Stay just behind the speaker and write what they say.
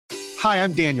Hi,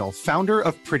 I'm Daniel, founder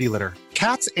of Pretty Litter.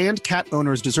 Cats and cat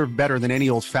owners deserve better than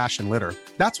any old-fashioned litter.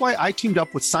 That's why I teamed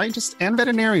up with scientists and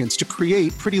veterinarians to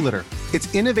create Pretty Litter.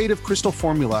 Its innovative crystal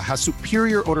formula has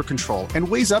superior odor control and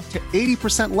weighs up to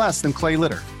 80% less than clay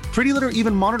litter. Pretty Litter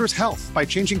even monitors health by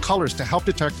changing colors to help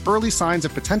detect early signs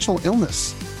of potential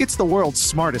illness. It's the world's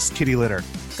smartest kitty litter.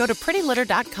 Go to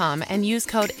prettylitter.com and use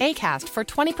code ACAST for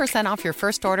 20% off your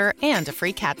first order and a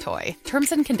free cat toy.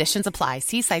 Terms and conditions apply.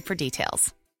 See site for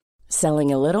details.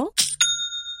 Selling a little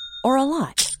or a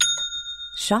lot?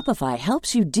 Shopify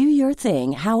helps you do your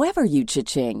thing however you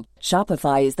cha-ching.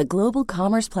 Shopify is the global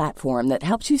commerce platform that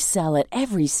helps you sell at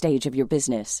every stage of your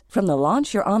business. From the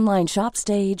launch your online shop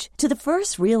stage to the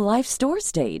first real-life store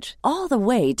stage, all the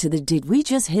way to the did we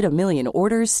just hit a million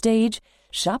orders stage.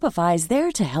 Shopify is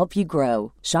there to help you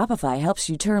grow. Shopify helps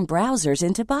you turn browsers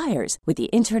into buyers with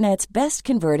the internet's best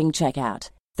converting checkout.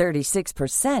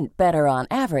 36% better on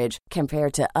average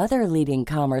compared to other leading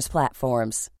commerce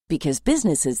platforms. Because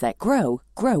businesses that grow,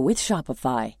 grow with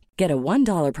Shopify. Get a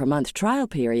 $1 per month trial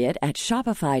period at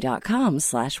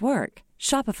shopify.com/work.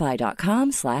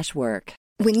 Shopify.com/work.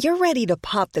 When you're ready to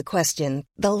pop the question,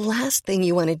 the last thing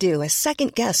you want to do is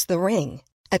second-guess the ring.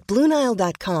 At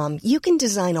BlueNile.com, you can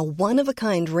design a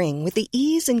one-of-a-kind ring with the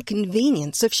ease and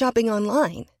convenience of shopping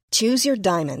online. Choose your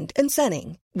diamond and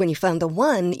setting. When you find the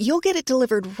one, you'll get it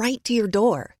delivered right to your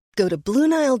door. Go to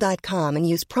BlueNile.com and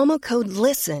use promo code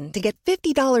LISTEN to get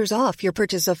 $50 off your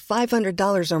purchase of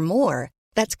 $500 or more.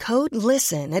 That's code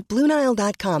LISTEN at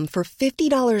BlueNile.com for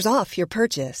 $50 off your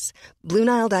purchase.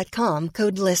 BlueNile.com,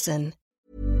 code LISTEN.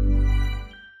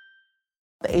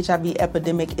 The HIV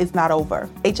epidemic is not over.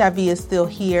 HIV is still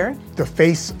here. The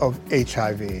face of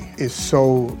HIV is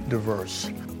so diverse.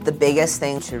 The biggest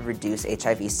thing to reduce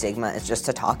HIV stigma is just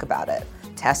to talk about it.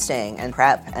 Testing and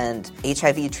PrEP and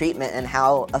HIV treatment and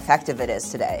how effective it is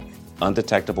today.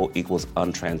 Undetectable equals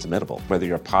untransmittable. Whether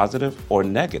you're positive or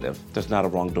negative, there's not a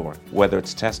wrong door. Whether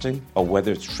it's testing or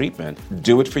whether it's treatment,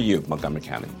 do it for you, Montgomery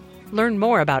County. Learn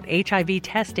more about HIV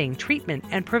testing, treatment,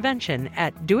 and prevention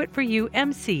at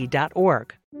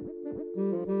doitforyoumc.org.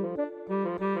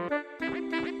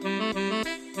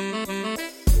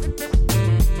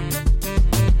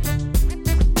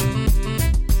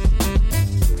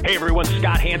 Hey everyone,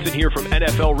 Scott Hansen here from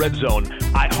NFL Red Zone.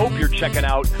 I hope you're checking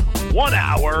out 1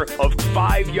 hour of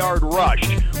 5-Yard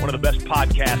Rush, one of the best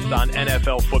podcasts on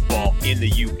NFL football in the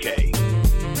UK.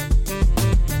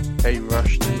 Hey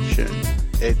Rush Nation,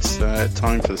 it's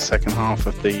time for the second half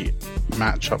of the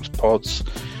Matchups pods.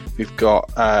 We've got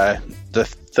the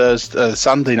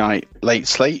Sunday night late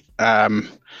slate,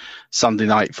 Sunday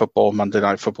night football, Monday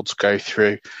night football to go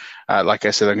through. Like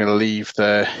I said, I'm going to leave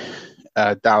the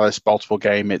Dallas-Baltimore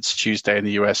game. It's Tuesday in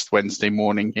the US, Wednesday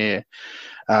morning here.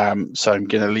 So I'm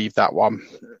going to leave that one.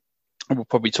 We'll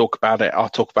probably talk about it. I'll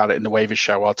talk about it in the waiver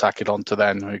show. I'll tack it on to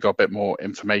then. We've got a bit more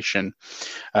information.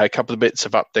 A couple of bits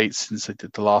of updates since I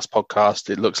did the last podcast.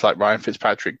 It looks like Ryan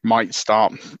Fitzpatrick might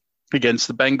start against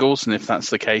the Bengals. And if that's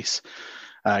the case,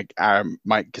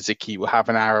 Mike Gesicki will have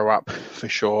an arrow up for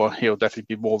sure. He'll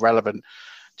definitely be more relevant.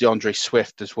 DeAndre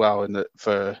Swift as well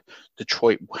for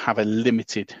Detroit will have a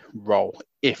limited role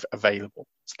if available.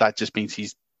 So that just means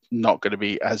he's not going to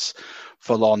be as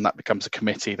full on. That becomes a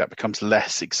committee. That becomes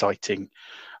less exciting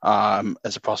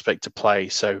as a prospect to play.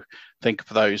 So think of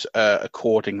those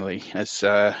accordingly as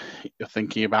you're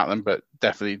thinking about them. But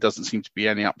definitely doesn't seem to be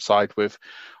any upside with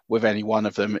any one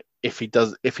of them. If he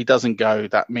doesn't go,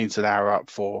 that means an arrow up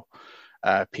for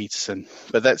Peterson.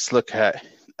 But let's look at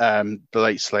the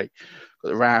late slate.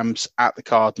 The Rams at the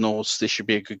Cardinals. This should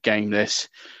be a good game.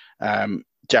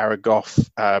 Jared Goff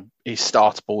is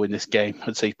startable in this game.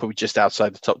 I'd say he's probably just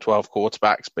outside the top 12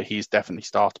 quarterbacks, but he's definitely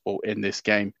startable in this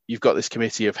game. You've got this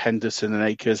committee of Henderson and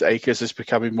Akers. Akers is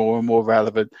becoming more and more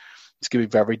relevant. It's going to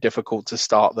be very difficult to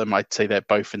start them. I'd say they're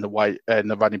both in the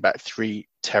running back 3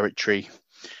 territory.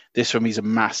 This for me is a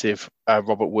massive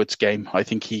Robert Woods game. I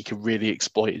think he can really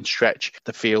exploit and stretch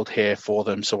the field here for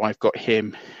them. So I've got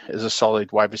him as a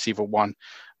solid wide receiver 1.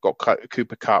 Got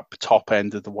Cooper Kupp, top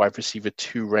end of the wide receiver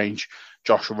 2 range.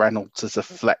 Josh Reynolds as a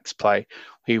flex play.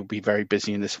 He will be very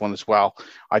busy in this one as well.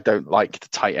 I don't like the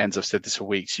tight ends. I've said this for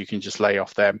weeks. You can just lay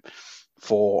off them.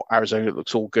 For Arizona, it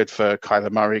looks all good for Kyler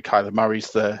Murray. Kyler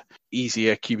Murray's the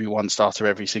easier QB1 starter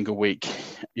every single week.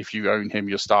 If you own him,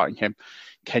 you're starting him.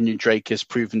 Kenyon Drake has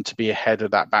proven to be ahead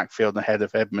of that backfield and ahead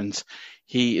of Edmonds.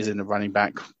 He is in the running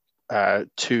back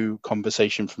two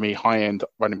conversation for me. High end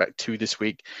running back 2 this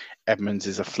week. Edmonds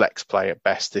is a flex play at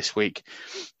best this week.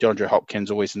 DeAndre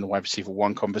Hopkins always in the wide receiver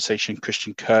 1 conversation.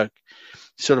 Christian Kirk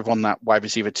sort of on that wide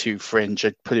receiver 2 fringe.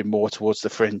 I'd put him more towards the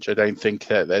fringe. I don't think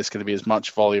that there's going to be as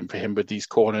much volume for him with these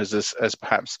corners as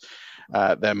perhaps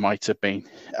there might have been.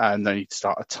 And no need to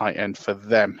start a tight end for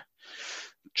them.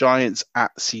 Giants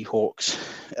at Seahawks.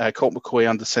 Colt McCoy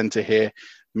under center here.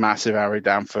 Massive arrow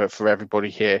down for everybody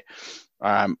here.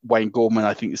 Wayne Gallman,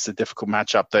 I think it's a difficult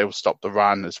matchup. They will stop the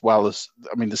run as well as,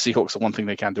 I mean, the Seahawks, the one thing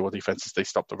they can do on defense is they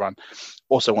stop the run.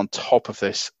 Also on top of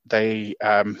this, the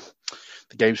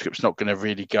game script's not going to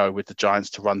really go with the Giants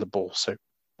to run the ball. So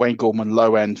Wayne Gallman,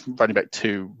 low end, running back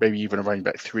 2, maybe even a running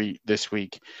back 3 this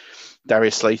week.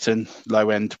 Darius Slayton, low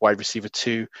end, wide receiver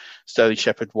 2. Sterling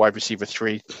Shepard, wide receiver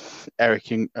 3.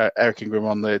 Eric Ingram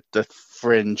on the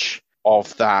fringe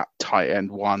of that tight end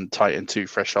 1, tight end 2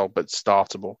 threshold, but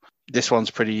startable. This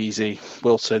one's pretty easy.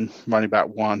 Wilson, running back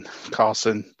 1.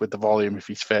 Carson with the volume if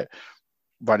he's fit.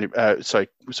 So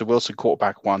Wilson,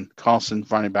 quarterback 1. Carson,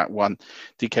 running back 1.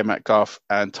 DK Metcalf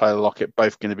and Tyler Lockett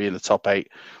both going to be in the top 8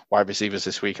 wide receivers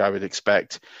this week, I would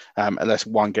expect, unless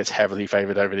one gets heavily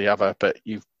favored over the other. But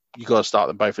you've got to start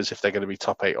them both as if they're going to be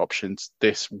top 8 options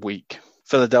this week.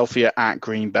 Philadelphia at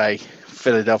Green Bay.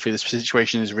 Philadelphia, this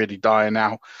situation is really dire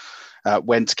now.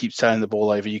 Wentz keeps turning the ball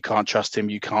over. You can't trust him.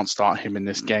 You can't start him in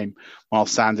this game.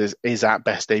 Miles Sanders is at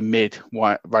best a mid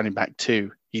running back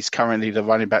 2. He's currently the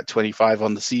running back 25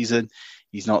 on the season.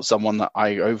 He's not someone that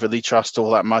I overly trust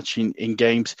all that much in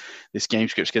games. This game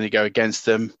script's going to go against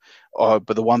them.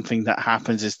 But the one thing that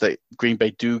happens is that Green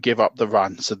Bay do give up the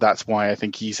run. So that's why I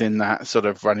think he's in that sort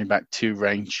of running back 2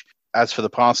 range. As for the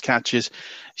pass catches,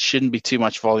 shouldn't be too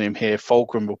much volume here.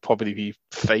 Fulgham will probably be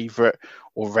favorite,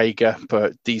 or Rager,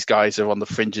 but these guys are on the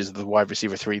fringes of the wide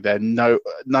receiver 3. None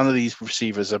of these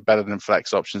receivers are better than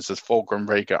flex options. As Fulgham,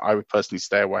 Rager, I would personally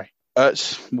stay away.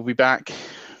 Ertz will be back.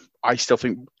 I still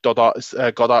think Goddard is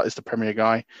the premier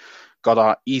guy.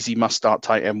 Goddard, easy must-start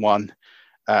tight end 1.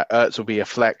 Ertz will be a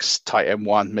flex tight end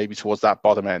 1, maybe towards that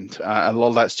bottom end. A lot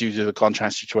of that's due to the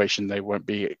contract situation. They won't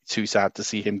be too sad to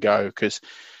see him go because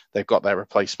they've got their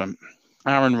replacement.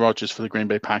 Aaron Rodgers for the Green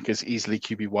Bay Packers, easily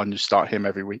QB1. You start him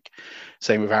every week.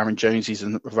 Same with Aaron Jones. He's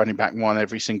a running back 1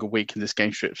 every single week, and this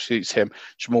game strip suits him.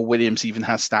 Jamal Williams even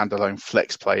has standalone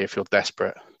flex play if you're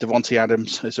desperate. Devontae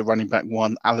Adams is a running back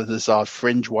 1. Alan Lazard,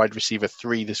 fringe wide receiver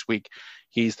 3 this week.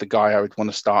 He's the guy I would want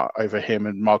to start over him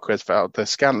and Marquez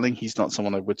Valdes-Scantling. He's not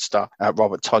someone I would start.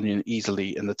 Robert Tonyan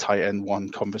easily in the tight end 1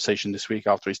 conversation this week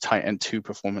after his tight end 2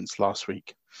 performance last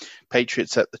week.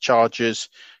 Patriots at the Chargers.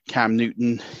 Cam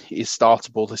Newton is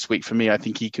startable this week for me. I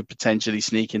think he could potentially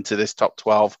sneak into this top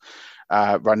 12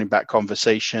 running back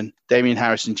conversation. Damian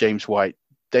Harris and James White.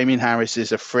 Damian Harris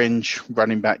is a fringe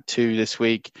running back 2 this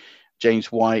week. James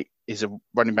White is a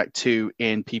running back 2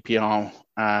 in PPR,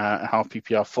 half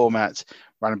PPR formats,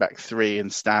 running back 3 in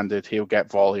standard. He'll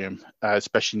get volume,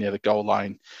 especially near the goal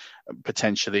line,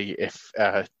 potentially if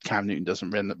Cam Newton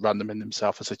doesn't run them in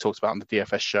himself, as I talked about on the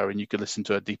DFS show, and you can listen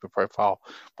to a deeper profile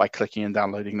by clicking and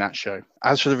downloading that show.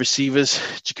 As for the receivers,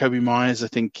 Jacoby Myers,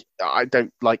 I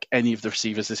don't like any of the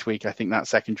receivers this week. I think that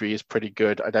secondary is pretty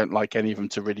good. I don't like any of them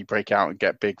to really break out and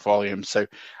get big volume. So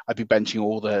I'd be benching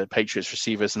all the Patriots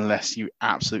receivers unless you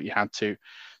absolutely had to.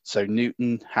 So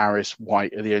Newton, Harris,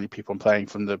 White are the only people I'm playing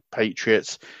from the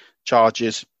Patriots.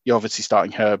 Chargers, you're obviously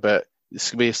starting Herbert.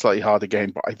 This will be a slightly harder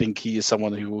game, but I think he is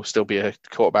someone who will still be a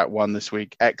quarterback 1 this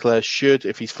week. Eckler should,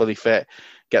 if he's fully fit,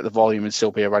 get the volume and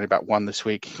still be a running back 1 this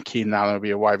week. Keenan Allen will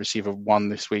be a wide receiver 1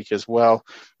 this week as well.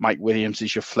 Mike Williams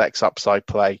is your flex upside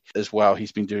play as well.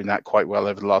 He's been doing that quite well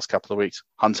over the last couple of weeks.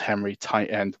 Hunter Henry,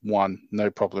 tight end 1, no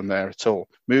problem there at all.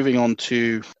 Moving on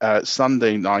to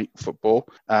Sunday night football.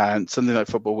 And Sunday night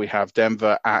football, we have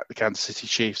Denver at the Kansas City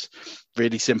Chiefs.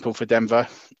 Really simple for Denver.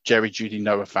 Jerry Jeudy,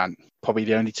 Noah Fant. Probably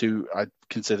the only 2 I'd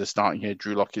consider starting here.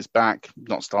 Drew Lock is back,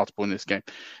 not startable in this game.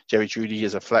 Jerry Jeudy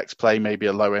is a flex play, maybe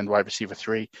a low-end wide receiver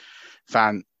 3.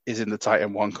 Fant is in the tight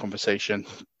end 1 conversation.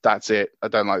 That's it. I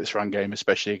don't like this run game,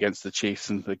 especially against the Chiefs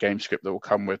and the game script that will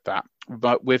come with that.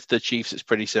 But with the Chiefs, it's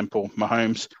pretty simple.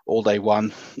 Mahomes, all day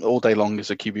long is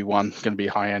a QB1, going to be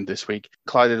high end this week.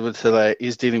 Clyde Edwards-Helaire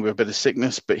is dealing with a bit of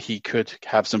sickness, but he could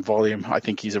have some volume. I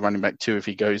think he's a running back 2 if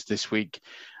he goes this week.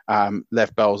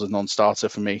 Lev Bell's a non-starter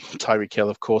for me. Tyreek Hill,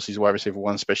 of course, he's wide receiver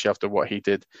 1, especially after what he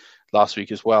did last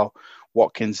week as well.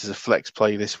 Watkins is a flex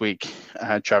play this week.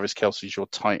 Travis Kelce's your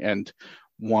tight end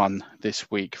 1 this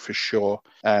week for sure.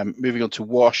 Moving on to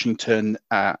Washington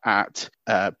at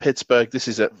Pittsburgh. This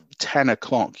is at 10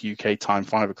 o'clock UK time,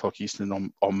 5 o'clock Eastern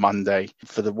on Monday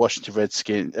for the Washington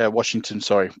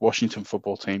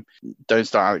football team. Don't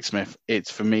start Alex Smith.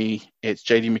 It's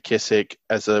J.D. McKissic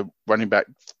as a running back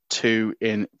 2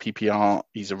 in PPR.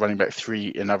 He's a running back 3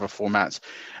 in other formats.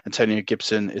 Antonio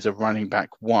Gibson is a running back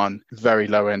 1, very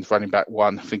low end running back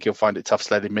 1. I think he'll find it tough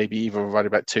sledding, maybe even a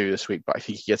running back 2 this week, but I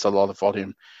think he gets a lot of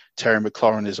volume. Terry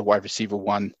McLaurin is a wide receiver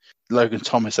 1. Logan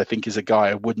Thomas, I think, is a guy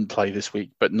I wouldn't play this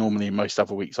week, but normally in most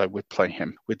other weeks I would play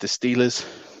him. With the Steelers,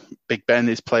 Big Ben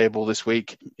is playable this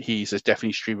week. He's a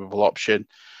definitely streamable option.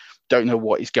 Don't know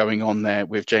what is going on there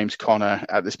with James Conner.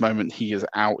 At this moment, he is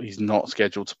out. He's not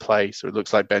scheduled to play. So it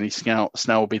looks like Benny Snell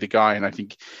will be the guy. And I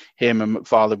think him and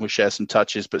McFarland will share some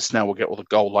touches, but Snell will get all the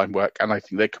goal line work. And I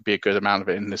think there could be a good amount of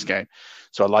it in this game.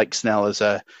 So I like Snell as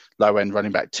a low-end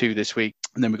running back 2 this week.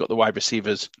 And then we've got the wide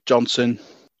receivers. Johnson,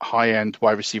 high-end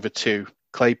wide receiver 2.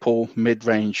 Claypool,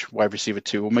 mid-range wide receiver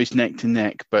 2. Almost neck to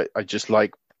neck, but I just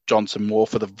like Johnson more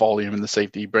for the volume and the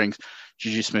safety he brings.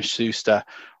 Juju Smith-Schuster,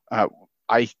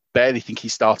 I barely think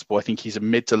he's startable. I think he's a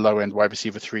mid to low end wide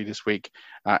receiver 3 this week.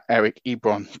 Eric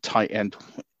Ebron, tight end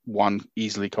 1,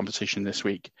 easily conversation this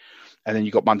week. And then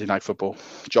you got Monday Night Football.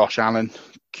 Josh Allen,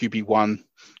 QB1,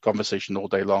 conversation all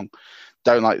day long.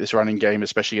 Don't like this running game,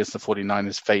 especially against the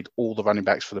 49ers. Fade all the running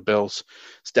backs for the Bills.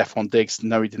 Stephon Diggs,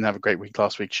 no, he didn't have a great week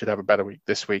last week. Should have a better week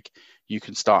this week. You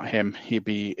can start him. He'll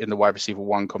be in the wide receiver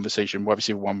 1 conversation. Wide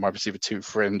receiver 1, wide receiver 2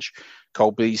 fringe.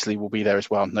 Cole Beasley will be there as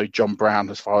well. No John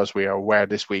Brown, as far as we are aware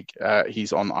this week.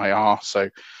 He's on IR. So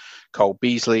Cole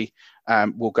Beasley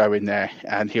will go in there,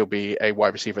 and he'll be a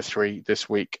wide receiver 3 this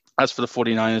week. As for the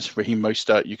 49ers, Raheem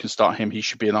Mostert, you can start him. He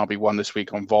should be an RB1 this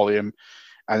week on volume.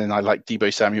 And then I like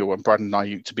Deebo Samuel and Brandon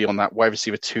Ayuk to be on that wide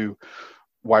receiver 2,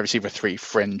 wide receiver 3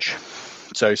 fringe.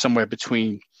 So somewhere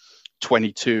between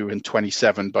 22 and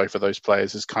 27, both of those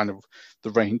players is kind of the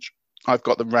range. I've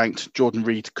got them ranked. Jordan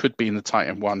Reed could be in the tight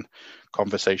end 1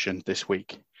 conversation this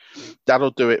week.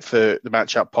 That'll do it for the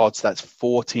matchup pods. That's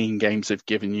 14 games I've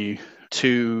given you.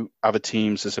 2 other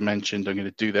teams, as I mentioned, I'm going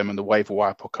to do them on the Waiver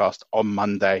Wire podcast on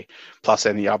Monday, plus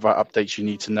any other updates you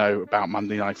need to know about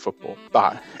Monday Night Football,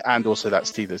 and also that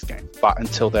Steelers game. But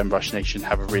until then, Rush Nation,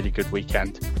 have a really good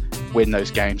weekend. Win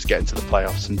those games, get into the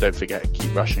playoffs, and don't forget,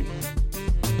 keep rushing.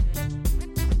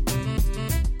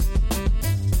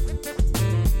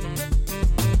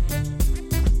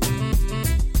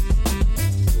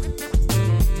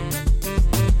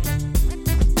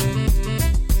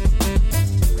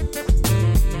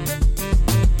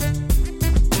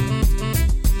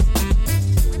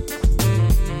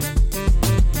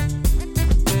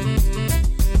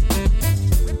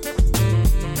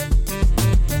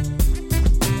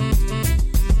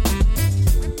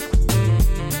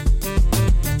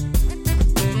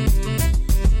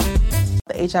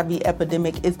 HIV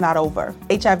epidemic is not over.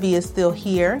 HIV is still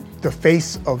here. The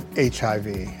face of HIV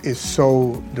is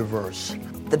so diverse.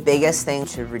 The biggest thing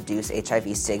to reduce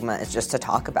HIV stigma is just to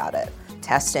talk about it.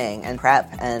 Testing and PrEP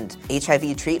and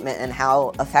HIV treatment and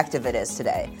how effective it is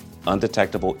today.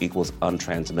 Undetectable equals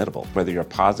untransmittable. Whether you're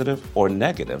positive or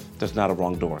negative, there's not a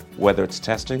wrong door. Whether it's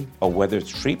testing or whether it's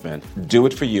treatment, do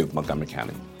it for you, Montgomery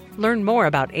County. Learn more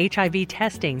about HIV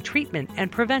testing, treatment,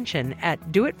 and prevention at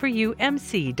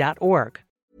doitforyoumc.org.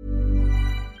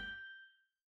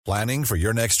 Planning for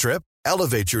your next trip?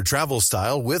 Elevate your travel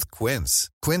style with Quince.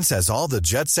 Quince has all the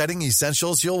jet-setting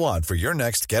essentials you'll want for your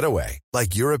next getaway,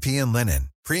 like European linen,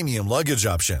 premium luggage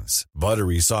options,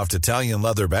 buttery soft Italian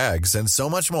leather bags, and so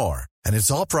much more. And it's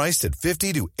all priced at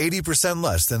 50 to 80%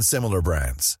 less than similar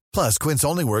brands. Plus, Quince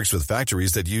only works with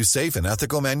factories that use safe and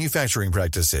ethical manufacturing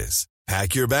practices.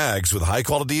 Pack your bags with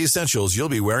high-quality essentials you'll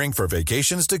be wearing for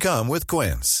vacations to come with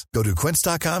Quince. Go to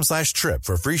quince.com/trip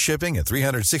for free shipping and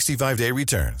 365-day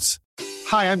returns.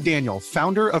 Hi, I'm Daniel,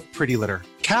 founder of Pretty Litter.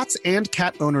 Cats and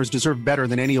cat owners deserve better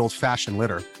than any old-fashioned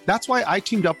litter. That's why I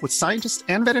teamed up with scientists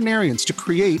and veterinarians to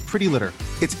create Pretty Litter.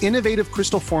 Its innovative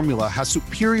crystal formula has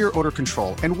superior odor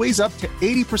control and weighs up to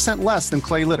 80% less than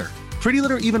clay litter. Pretty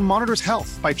Litter even monitors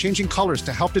health by changing colors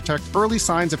to help detect early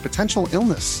signs of potential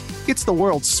illness. It's the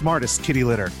world's smartest kitty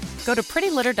litter. Go to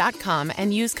prettylitter.com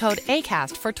and use code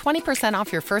ACAST for 20%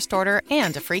 off your first order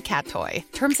and a free cat toy.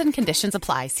 Terms and conditions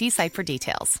apply. See site for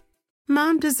details.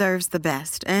 Mom deserves the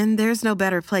best, and there's no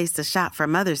better place to shop for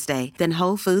Mother's Day than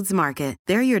Whole Foods Market.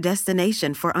 They're your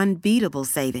destination for unbeatable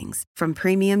savings, from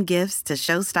premium gifts to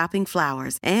show-stopping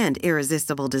flowers and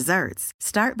irresistible desserts.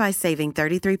 Start by saving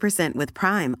 33% with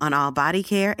Prime on all body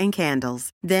care and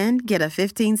candles. Then get a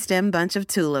 15-stem bunch of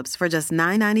tulips for just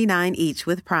 $9.99 each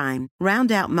with Prime.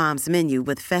 Round out Mom's menu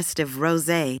with festive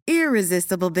rosé,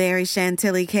 irresistible berry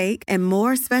chantilly cake, and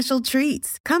more special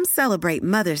treats. Come celebrate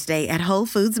Mother's Day at Whole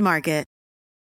Foods Market.